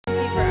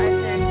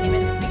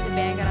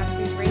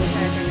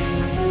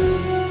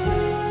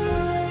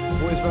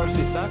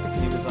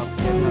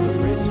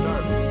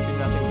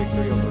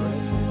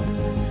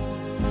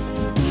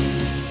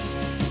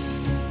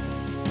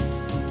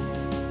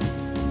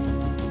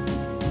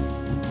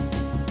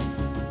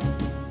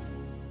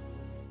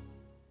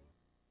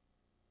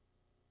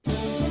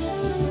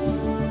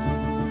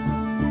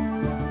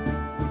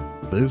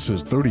This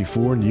is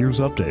 34 News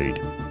Update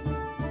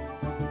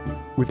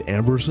with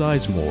Amber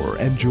Sizemore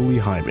and Julie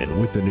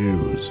Hyman with the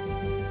news,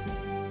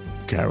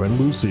 Karen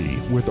Lucy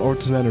with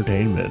arts and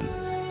entertainment,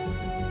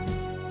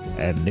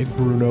 and Nick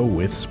Bruno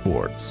with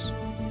sports.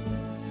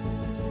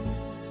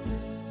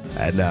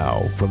 And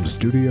now, from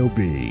Studio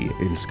B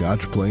in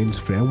Scotch Plains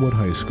Fanwood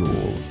High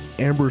School,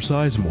 Amber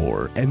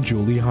Sizemore and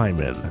Julie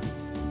Hyman.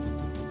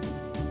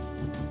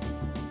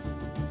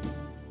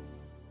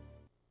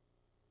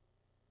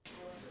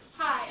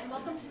 Hi, and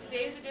welcome to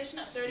today's edition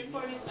of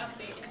 34 News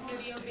Update in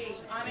Studio B.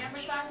 I'm Amber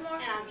Sizemore.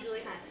 And I'm Julie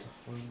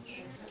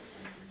Hyman.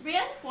 3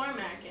 out of 4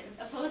 Americans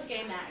oppose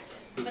gay marriages,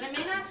 but it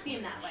may not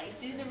seem that way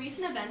due to the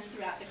recent events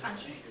throughout the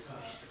country.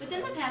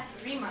 Within the past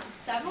 3 months,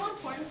 several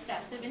important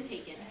steps have been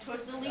taken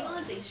towards the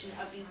legalization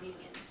of these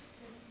unions.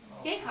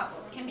 Gay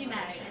couples can be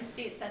married in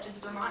states such as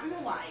Vermont and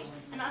Hawaii,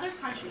 and other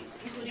countries,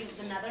 including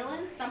the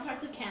Netherlands, some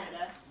parts of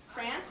Canada,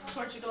 France,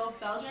 Portugal,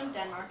 Belgium,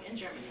 Denmark, and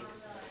Germany.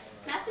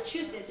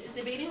 Massachusetts is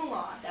debating a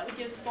law that would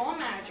give full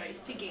marriage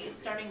rights to gays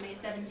starting May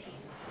 17.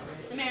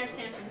 The mayor of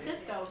San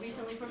Francisco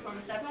recently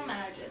performed several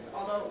marriages,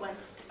 although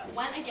it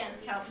went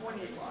against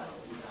California's laws.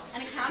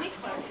 And a county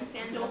clerk in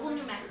Sandoval,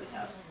 New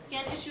Mexico,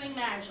 began issuing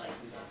marriage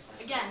licenses,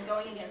 again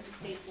going against the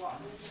state's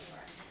laws.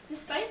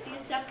 Despite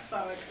these steps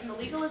forward in the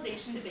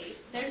legalization debate,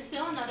 there's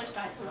still another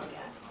side to look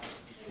at.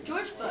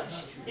 George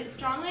Bush is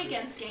strongly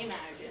against gay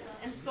marriages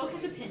and spoke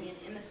his opinion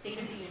in the State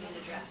of the Union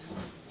address.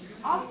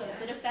 Also,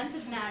 the Defense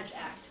of Marriage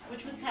Act,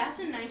 which was passed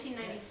in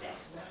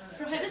 1996,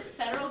 prohibits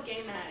federal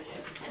gay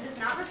marriages and does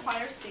not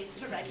require states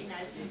to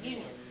recognize these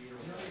unions.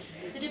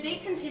 The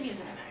debate continues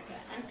in America,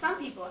 and some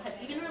people have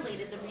even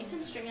related the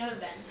recent string of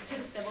events to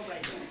the Civil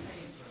Rights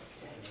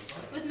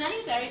Movement. With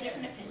many very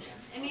different opinions,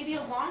 it may be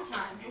a long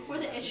time before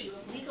the issue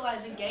of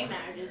legalizing gay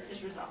marriages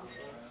is resolved.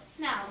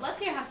 Now, let's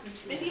hear how some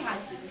Spiffy High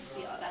students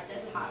feel about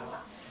this hot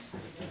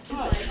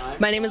topic.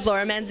 My name is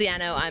Laura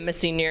Manziano. I'm a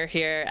senior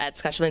here at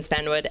Scotch Plains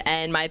Fanwood,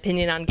 and my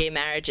opinion on gay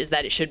marriage is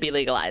that it should be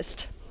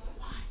legalized.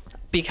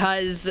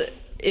 Because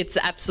it's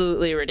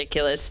absolutely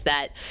ridiculous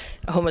that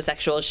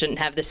homosexuals shouldn't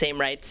have the same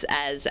rights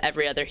as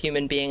every other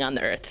human being on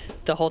the earth.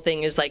 The whole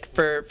thing is like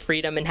for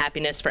freedom and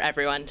happiness for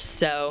everyone,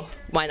 so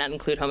why not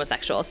include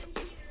homosexuals?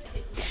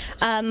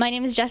 My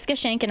name is Jessica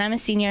Shank, and I'm a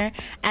senior,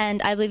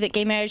 and I believe that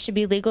gay marriage should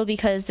be legal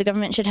because the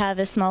government should have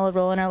as small a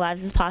role in our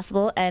lives as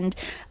possible, and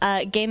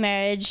gay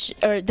marriage,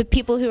 or the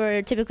people who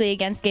are typically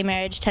against gay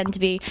marriage tend to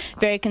be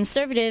very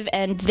conservative,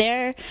 and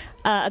their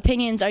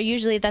opinions are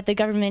usually that the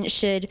government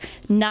should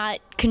not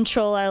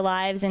control our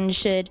lives and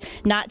should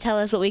not tell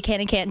us what we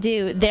can and can't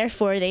do,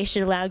 therefore they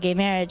should allow gay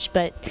marriage,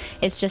 but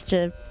it's just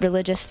a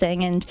religious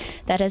thing, and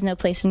that has no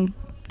place in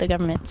the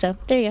government, so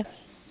there you go.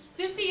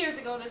 50 years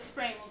ago this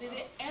spring will be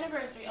the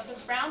anniversary of the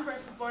Brown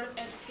versus Board of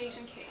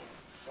Education case,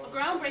 a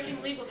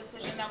groundbreaking legal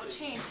decision that would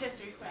change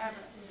history forever.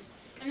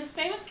 In this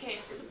famous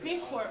case, the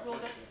Supreme Court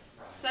ruled that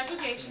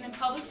segregation in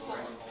public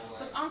schools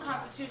was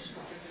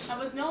unconstitutional and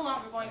was no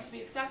longer going to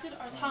be accepted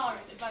or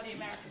tolerated by the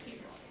American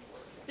people.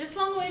 This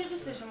long-awaited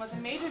decision was a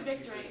major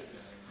victory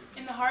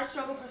in the hard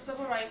struggle for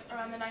civil rights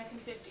around the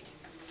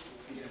 1950s.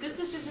 This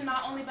decision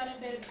not only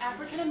benefited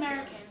African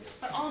Americans,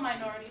 but all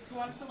minorities who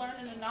wanted to learn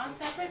in a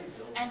non-separate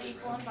and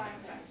equal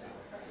environment.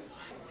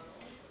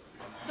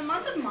 The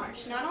month of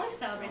March not only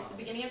celebrates the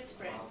beginning of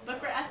spring, but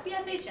for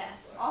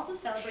SBFHS also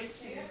celebrates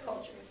students'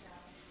 cultures.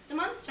 The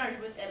month started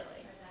with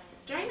Italy.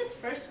 During this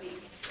first week,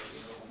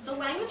 the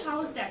language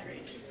hall was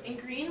decorated in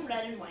green,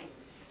 red, and white.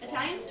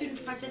 Italian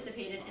students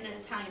participated in an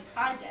Italian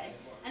Pride Day,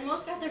 and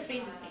most got their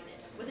faces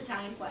painted with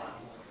Italian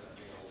flags.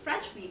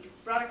 French Week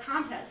brought a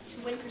contest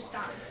to win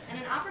croissants and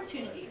an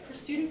opportunity for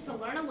students to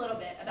learn a little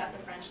bit about the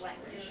French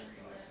language.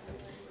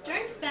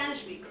 During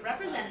Spanish Week,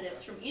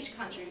 representatives from each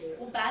country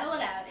will battle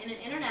it out in an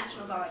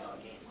international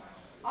volleyball game.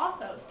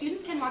 Also,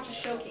 students can watch a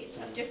showcase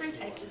of different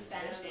types of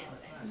Spanish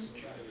dancing.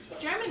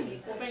 German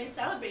Week will bring a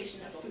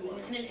celebration of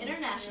food in an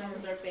international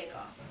dessert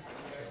bake-off.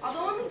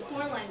 Although only 4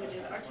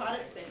 languages are taught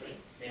at Spiffy,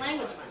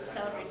 Language Month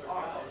celebrates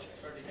all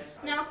cultures.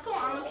 Now let's go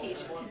on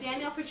location to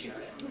Danielle Petruca,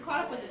 who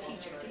caught up with the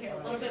teacher to hear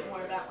a little bit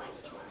more about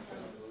Language Month.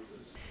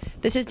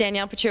 This is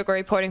Danielle Petruca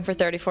reporting for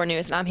 34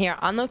 News, and I'm here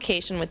on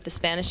location with the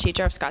Spanish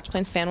teacher of Scotch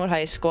Plains Fanwood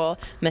High School,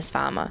 Miss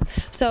Fama.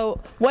 So,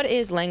 what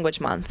is Language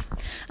Month?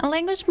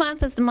 Language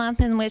Month is the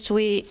month in which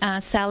we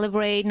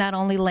celebrate not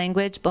only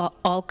language but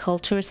all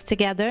cultures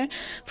together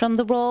from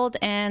the world,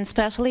 and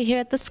especially here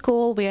at the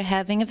school we are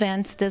having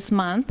events this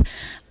month.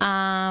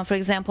 For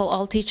example,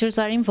 all teachers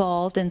are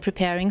involved in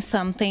preparing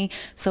something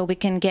so we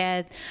can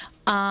get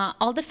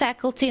all the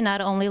faculty,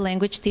 not only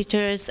language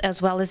teachers,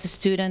 as well as the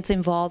students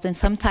involved in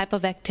some type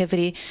of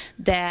activity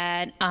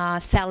that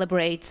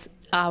celebrates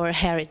our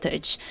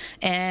heritage.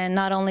 And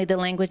not only the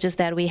languages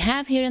that we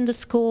have here in the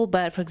school,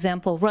 but for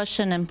example,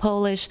 Russian and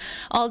Polish,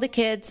 all the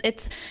kids,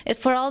 it's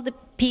for all the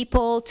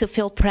people to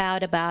feel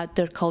proud about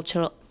their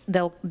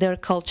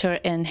culture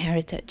and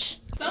heritage.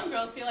 Some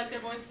girls feel like their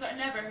voices are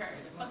never heard,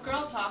 but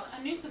Girl Talk,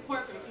 a new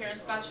support group here in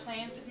Scotch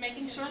Plains, is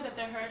making sure that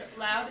they're heard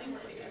loud and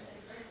clear.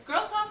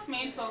 Girl Talk's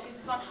main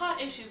focus is on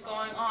hot issues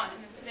going on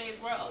in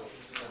today's world.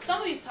 Some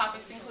of these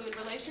topics include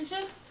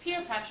relationships, peer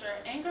pressure,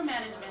 anger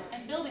management,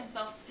 and building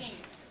self-esteem.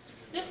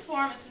 This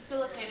forum is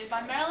facilitated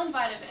by Marilyn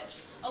Vidovich,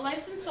 a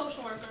licensed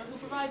social worker who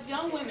provides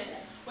young women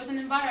with an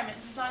environment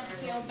designed to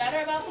feel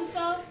better about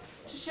themselves,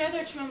 to share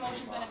their true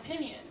emotions and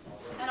opinions,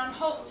 and on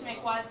hopes to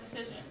make wise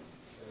decisions.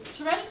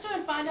 To register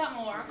and find out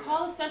more,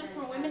 call the Center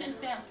for Women and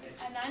Families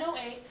at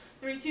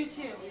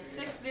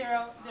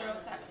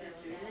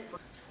 908-322-6007.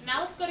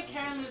 Now let's go to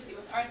Karen Lucy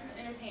with Arts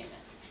and Entertainment.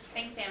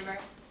 Thanks, Amber.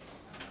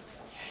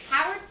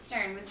 Howard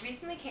Stern was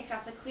recently kicked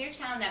off the Clear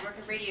Channel network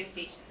of radio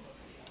stations.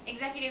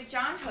 Executive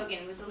John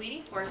Hogan was the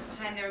leading force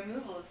behind the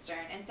removal of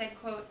Stern and said,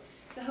 quote,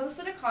 "The host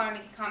let a caller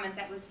make a comment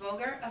that was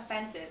vulgar,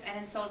 offensive, and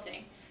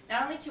insulting,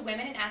 not only to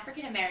women and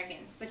African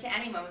Americans, but to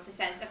anyone with a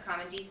sense of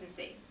common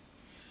decency."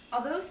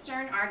 Although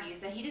Stern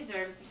argues that he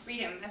deserves the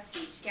freedom of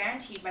speech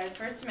guaranteed by the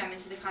First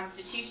Amendment to the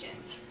Constitution,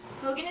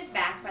 Hogan is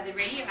backed by the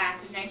Radio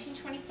Act of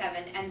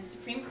 1927 and the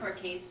Supreme Court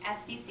case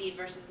FCC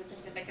versus the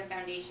Pacifica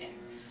Foundation,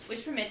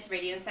 which permits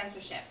radio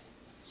censorship.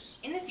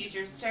 In the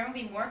future, Stern will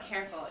be more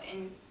careful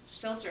in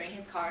filtering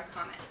his callers'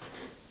 comments.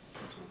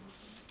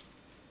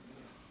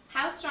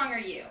 How strong are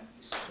you?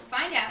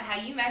 Find out how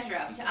you measure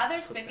up to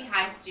other Spiffy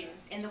High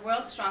students in the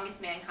World's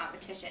Strongest Man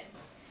competition.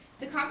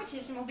 The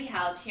competition will be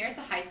held here at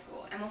the high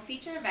school and will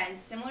feature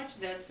events similar to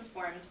those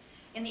performed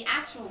in the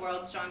actual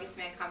World's Strongest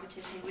Man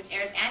competition, which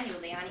airs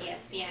annually on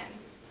ESPN.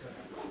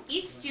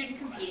 Each student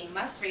competing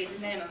must raise a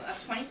minimum of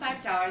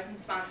 $25 in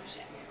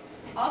sponsorships.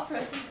 All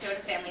proceeds go to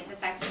families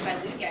affected by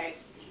Lou Gehrig's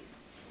disease.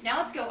 Now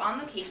let's go on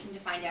location to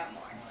find out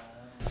more.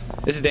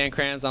 This is Dan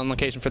Kranz on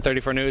location for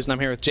 34 News, and I'm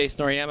here with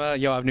Jason Oriema,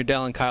 Yoav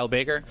Nudell, and Kyle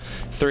Baker,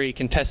 3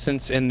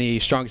 contestants in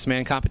the Strongest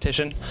Man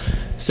competition.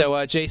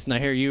 So, Jason, I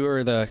hear you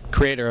were the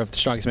creator of the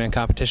Strongest Man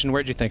competition.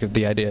 Where did you think of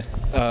the idea?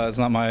 It's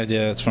not my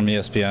idea. It's from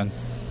ESPN.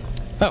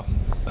 Oh,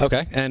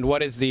 okay. And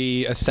what is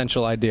the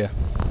essential idea?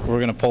 We're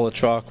going to pull a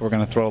truck. We're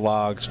going to throw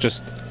logs.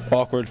 Just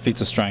awkward feats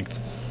of strength.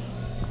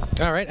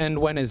 All right. And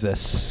when is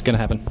this going to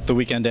happen? The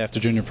weekend after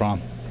junior prom.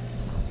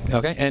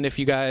 Okay, and if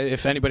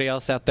anybody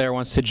else out there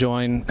wants to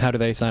join, how do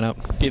they sign up?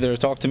 Either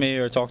talk to me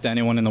or talk to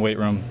anyone in the weight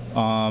room.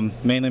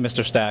 Mainly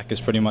Mr. Stack is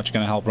pretty much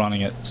going to help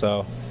running it,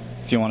 so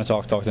if you want to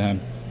talk to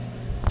him.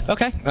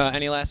 Okay,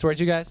 any last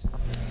words, you guys?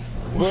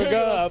 We're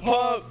gonna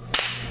pump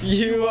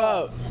you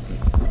up.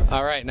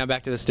 All right, now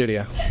back to the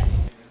studio.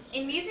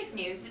 In music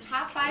news, the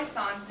top 5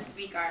 songs this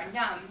week are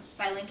Numb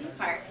by Linkin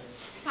Park,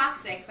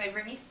 Toxic by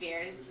Britney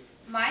Spears,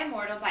 My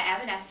Immortal by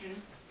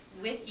Evanescence,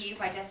 With You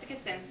by Jessica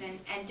Simpson,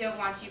 and Don't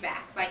Want You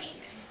Back by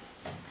Eamon.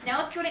 Now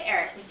let's go to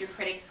Eric with your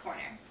Critics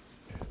Corner.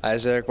 Hi,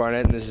 this is Eric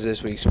Barnett, and this is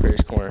this week's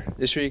Critics Corner.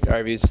 This week I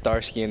reviewed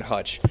Starsky and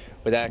Hutch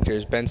with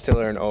actors Ben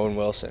Stiller and Owen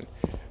Wilson,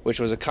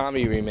 which was a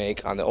comedy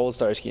remake on the old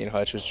Starsky and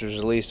Hutch, which was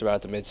released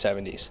about the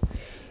mid-'70s.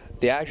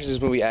 The actors in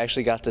this movie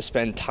actually got to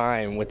spend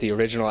time with the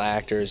original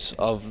actors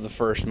of the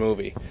first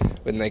movie,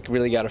 and they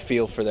really got a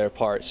feel for their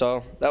part.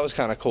 So that was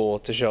kind of cool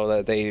to show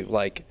that they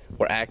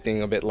were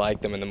acting a bit like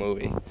them in the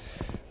movie.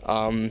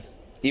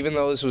 Even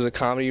though this was a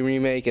comedy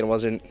remake and it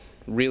wasn't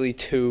really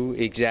too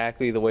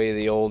exactly the way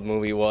the old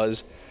movie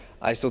was,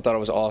 I still thought it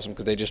was awesome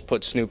because they just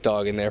put Snoop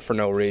Dogg in there for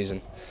no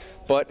reason.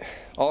 But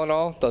all in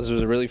all, this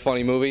was a really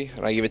funny movie,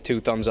 and I give it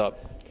 2 thumbs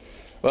up.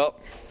 Well,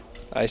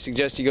 I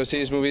suggest you go see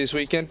this movie this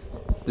weekend.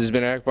 This has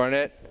been Eric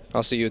Barnett.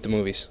 I'll see you at the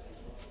movies.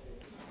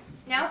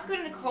 Now let's go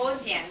to Nicole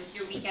and Dan with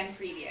your weekend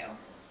preview.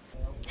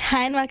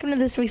 Hi, and welcome to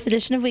this week's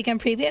edition of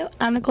Weekend Preview.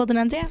 I'm Nicole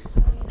D'Annunzio.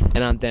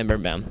 And I'm Dan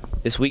Birnbaum.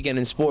 This weekend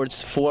in sports,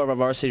 4 of our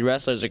varsity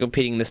wrestlers are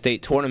competing in the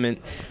state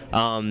tournament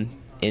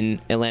in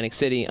Atlantic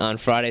City on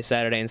Friday,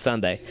 Saturday, and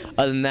Sunday.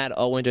 Other than that,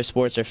 all winter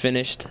sports are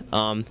finished.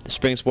 The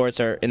spring sports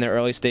are in their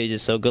early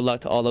stages, so good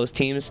luck to all those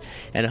teams,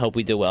 and I hope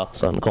we do well.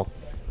 So, Nicole.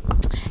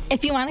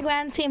 If you want to go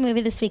out and see a movie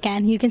this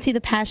weekend, you can see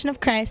The Passion of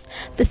Christ,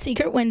 The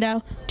Secret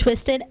Window,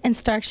 Twisted, and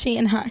Starsky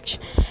and Hutch.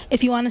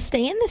 If you want to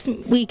stay in this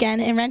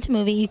weekend and rent a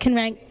movie, you can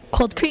rent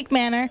Cold Creek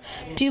Manor,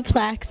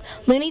 Duplex,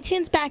 Looney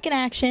Tunes Back in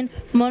Action,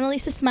 Mona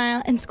Lisa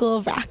Smile, and School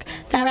of Rock.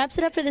 That wraps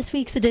it up for this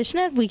week's edition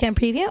of Weekend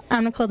Preview.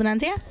 I'm Nicole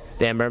D'Annunzio.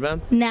 Dan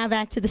Birnbaum. Now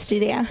back to the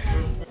studio.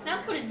 Now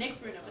let's go to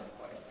Nick Bruno with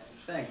sports.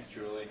 Thanks,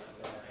 Julie.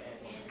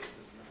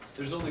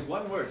 There's only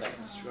one word that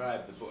can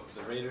describe the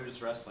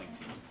Raiders wrestling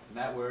team, and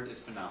that word is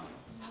phenomenal.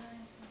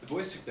 The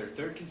boys took their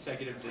 3rd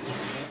consecutive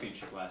district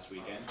championship last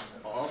weekend,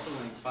 while also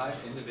winning 5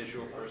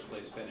 individual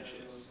first-place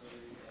finishes.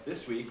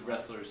 This week,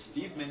 wrestlers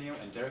Steve Minio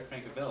and Derek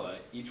Francavilla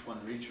each won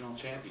regional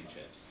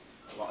championships,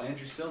 while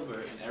Andrew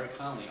Silver and Eric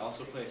Conley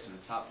also placed in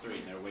the top 3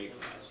 in their weight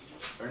class,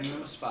 earning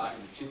them a spot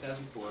in the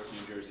 2004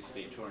 New Jersey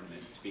State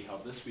Tournament to be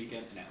held this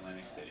weekend in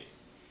Atlantic City.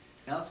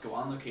 Now let's go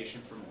on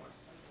location for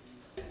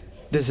more.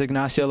 This is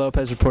Ignacio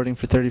Lopez reporting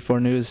for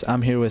 34 News.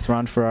 I'm here with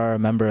Ron Ferrara, a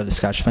member of the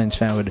Scotch Plains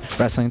Fanwood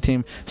wrestling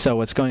team. So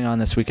what's going on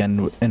this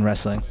weekend in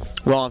wrestling?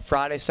 Well, on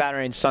Friday,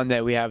 Saturday, and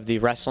Sunday, we have the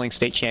Wrestling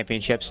State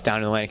Championships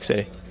down in Atlantic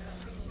City.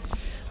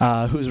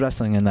 Who's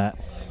wrestling in that?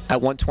 At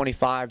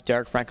 125,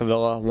 Derek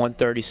Francavilla,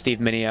 130, Steve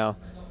Minio,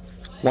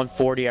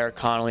 140, Eric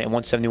Connolly, and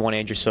 171,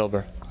 Andrew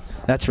Silver.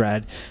 That's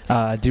rad.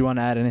 Do you want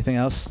to add anything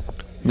else?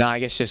 No, I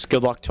guess just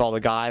good luck to all the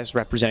guys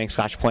representing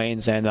Scotch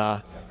Plains, and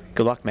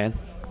good luck, man.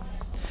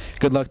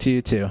 Good luck to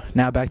you too.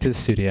 Now back to the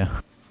studio.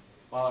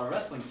 While our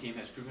wrestling team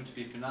has proven to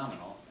be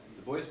phenomenal,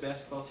 the boys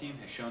basketball team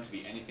has shown to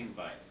be anything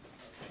but.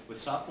 With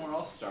sophomore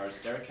all-stars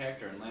Derek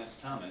Hector and Lance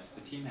Thomas,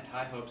 the team had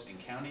high hopes in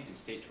county and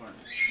state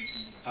tournaments.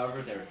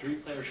 However, they were 3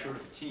 players short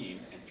of the team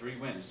and 3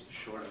 wins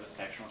short of a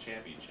sectional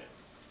championship.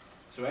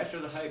 So after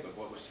the hype of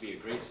what was to be a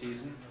great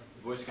season,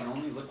 the boys can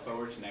only look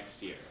forward to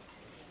next year.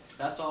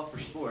 That's all for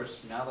sports.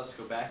 Now let's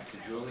go back to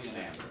Julie and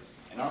Amber.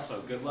 And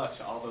also, good luck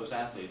to all those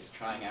athletes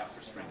trying out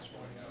for spring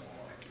sports.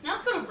 Now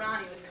let's go to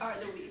Ronnie with Car of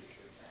the Week.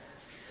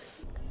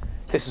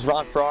 This is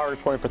Ron Farrar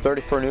reporting for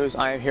 34 News.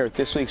 I am here with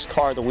this week's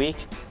Car of the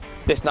Week.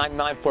 This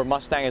 99 Ford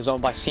Mustang is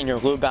owned by senior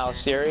Lou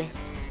Balistieri.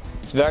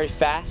 It's very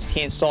fast.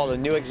 He installed a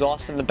new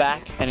exhaust in the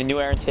back and a new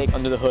air intake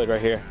under the hood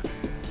right here.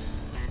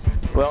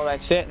 Well,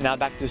 that's it. Now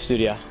back to the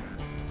studio.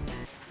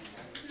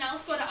 Now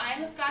let's go to Eye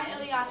in the Sky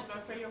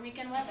Eliashba for your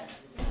weekend weather.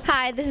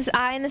 Hi, this is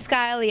Eye in the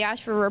Sky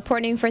Eliashba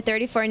reporting for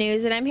 34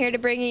 News, and I'm here to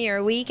bring you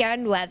your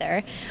weekend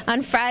weather.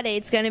 On Friday,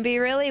 it's going to be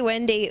really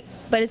windy,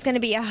 but it's going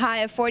to be a high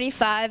of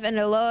 45 and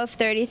a low of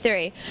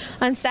 33.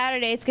 On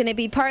Saturday, it's going to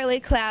be partly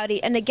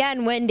cloudy and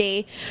again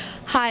windy,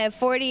 high of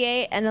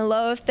 48 and a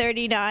low of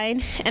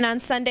 39. And on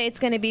Sunday, it's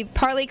going to be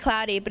partly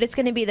cloudy, but it's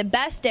going to be the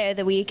best day of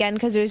the weekend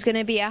because there's going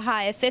to be a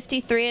high of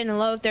 53 and a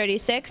low of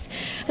 36.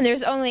 And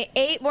there's only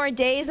 8 more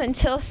days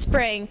until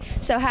spring,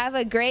 so have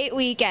a great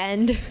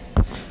weekend.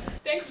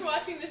 Thanks for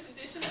watching this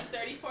edition of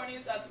 34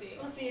 News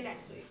Update. We'll see you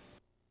next week.